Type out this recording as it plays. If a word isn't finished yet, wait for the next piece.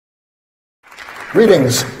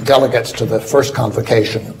Greetings, delegates to the first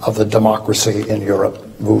convocation of the Democracy in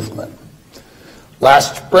Europe movement.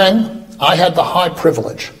 Last spring, I had the high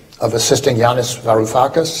privilege of assisting Yanis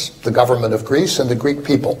Varoufakis, the government of Greece, and the Greek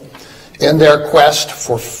people in their quest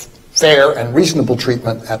for fair and reasonable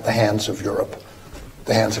treatment at the hands of Europe,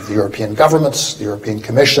 the hands of the European governments, the European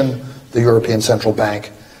Commission, the European Central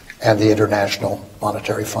Bank, and the International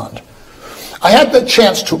Monetary Fund. I had the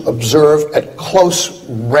chance to observe at close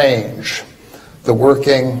range the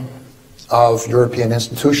working of European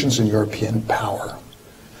institutions and European power.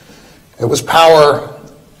 It was power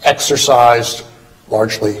exercised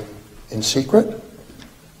largely in secret,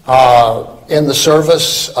 in the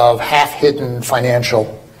service of half-hidden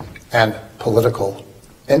financial and political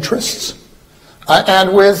interests,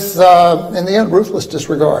 and with, in the end, ruthless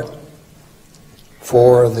disregard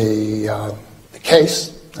for the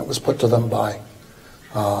case that was put to them by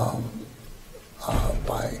a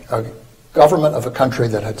government of a country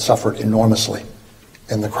that had suffered enormously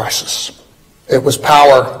in the crisis. It was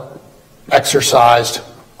power exercised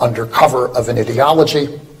under cover of an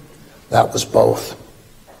ideology that was both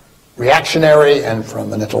reactionary and,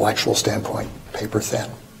 from an intellectual standpoint, paper thin.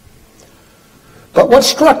 But what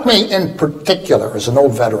struck me in particular, as an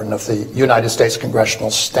old veteran of the United States congressional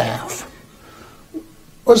staff,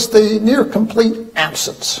 was the near complete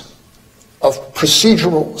absence of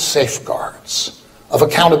procedural safeguards, of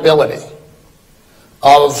accountability,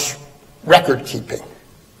 of record keeping,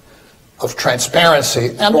 of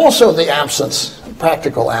transparency, and also the absence,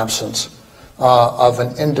 practical absence, of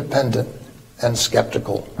an independent and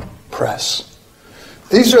skeptical press.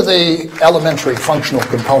 These are the elementary functional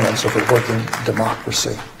components of a working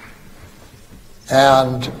democracy.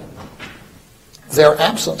 And their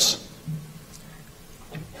absence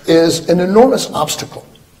is an enormous obstacle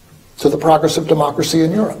to the progress of democracy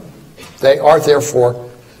in Europe. They are therefore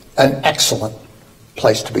an excellent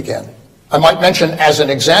place to begin. I might mention as an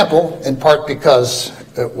example, in part because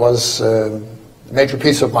it was a major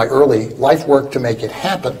piece of my early life work to make it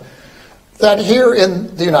happen, that here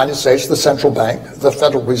in the United States, the central bank, the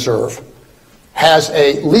Federal Reserve, has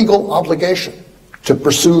a legal obligation to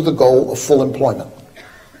pursue the goal of full employment.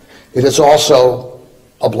 It is also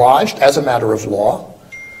obliged, as a matter of law,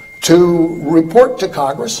 to report to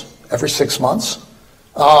Congress every 6 months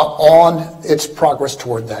on its progress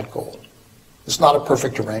toward that goal. It's not a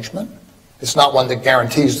perfect arrangement. It's not one that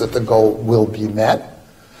guarantees that the goal will be met,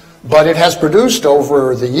 but it has produced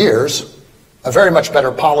over the years a very much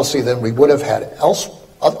better policy than we would have had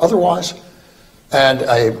otherwise, and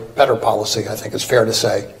a better policy, I think it's fair to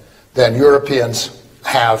say, than Europeans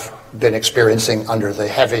have been experiencing under the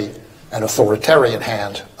heavy and authoritarian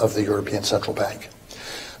hand of the European Central Bank.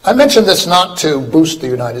 I mention this not to boost the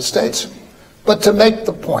United States, but to make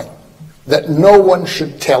the point that no one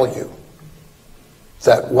should tell you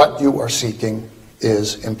that what you are seeking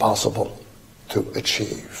is impossible to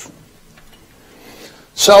achieve.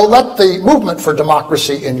 So let the movement for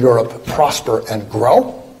democracy in Europe prosper and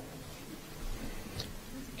grow.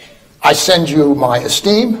 I send you my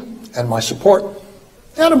esteem and my support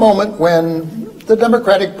at a moment when the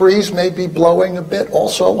democratic breeze may be blowing a bit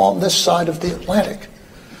also on this side of the Atlantic.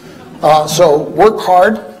 So work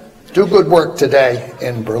hard, do good work today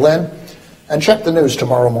in Berlin, and check the news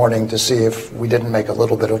tomorrow morning to see if we didn't make a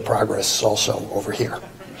little bit of progress also over here.